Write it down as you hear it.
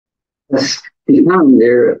As the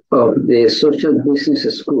founder of the Social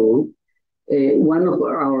Business School, one of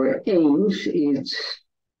our aims is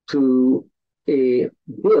to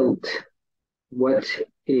build what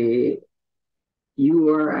you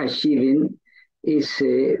are achieving is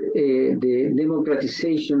the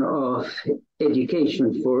democratization of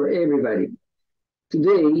education for everybody.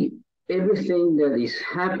 Today, everything that is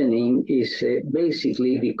happening is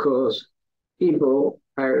basically because people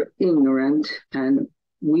are ignorant and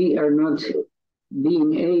we are not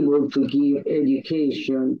being able to give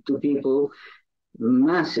education to people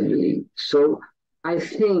massively. So I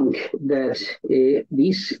think that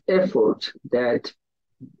this effort that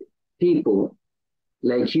people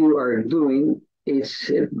like you are doing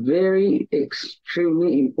is very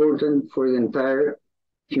extremely important for the entire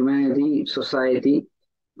humanity, society,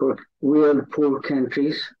 for real poor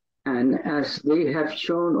countries. And as they have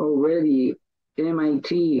shown already,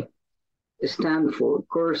 MIT, Stanford,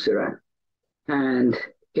 Coursera, and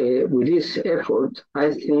with this effort, I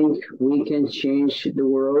think we can change the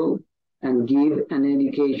world and give an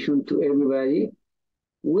education to everybody,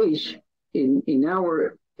 which in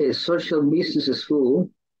our social business school,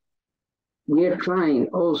 we are trying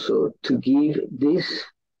also to give this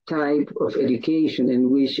type of education in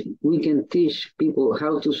which we can teach people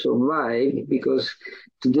how to survive, because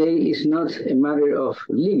today is not a matter of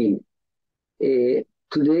living.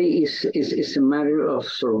 Today is a matter of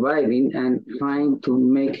surviving and trying to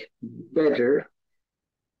make better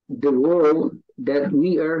the world that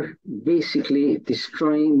we are basically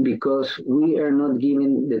destroying because we are not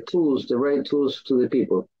giving the tools, the right tools to the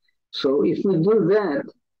people. So if we do that,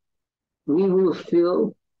 we will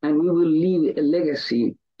feel and we will leave a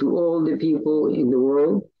legacy to all the people in the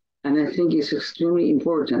world. And I think it's extremely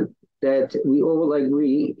important that we all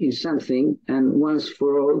agree in something. And once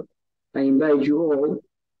for all, I invite you all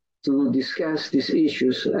to discuss these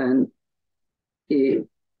issues and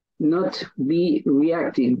not be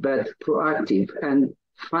reactive, but proactive, and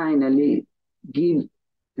finally give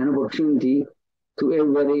an opportunity to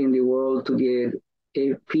everybody in the world to get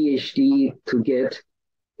a PhD, to get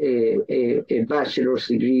a bachelor's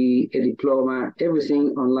degree, a diploma, everything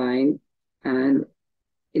online. And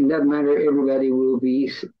in that manner, everybody will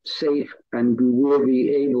be safe and we will be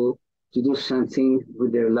able to do something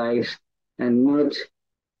with their lives and not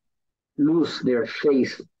lose their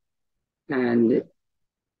faith and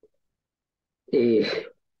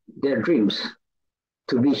their dreams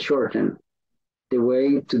to be shortened. The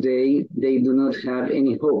way today they do not have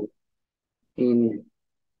any hope in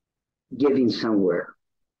getting somewhere.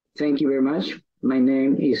 Thank you very much. My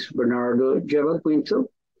name is Bernardo Javalquinto.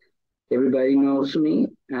 Everybody knows me.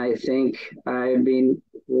 I think I've been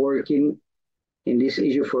working in this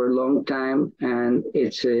issue for a long time, and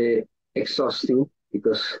it's exhausting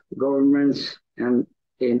because governments and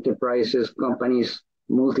enterprises, companies,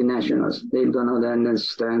 multinationals, they do not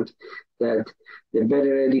understand that the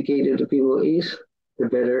better educated the people is, the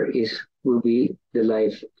better will be the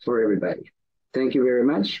life for everybody. Thank you very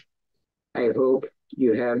much. I hope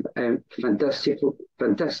you have a fantastic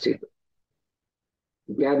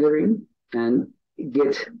gathering and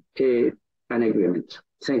get an agreement.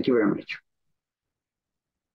 Thank you very much.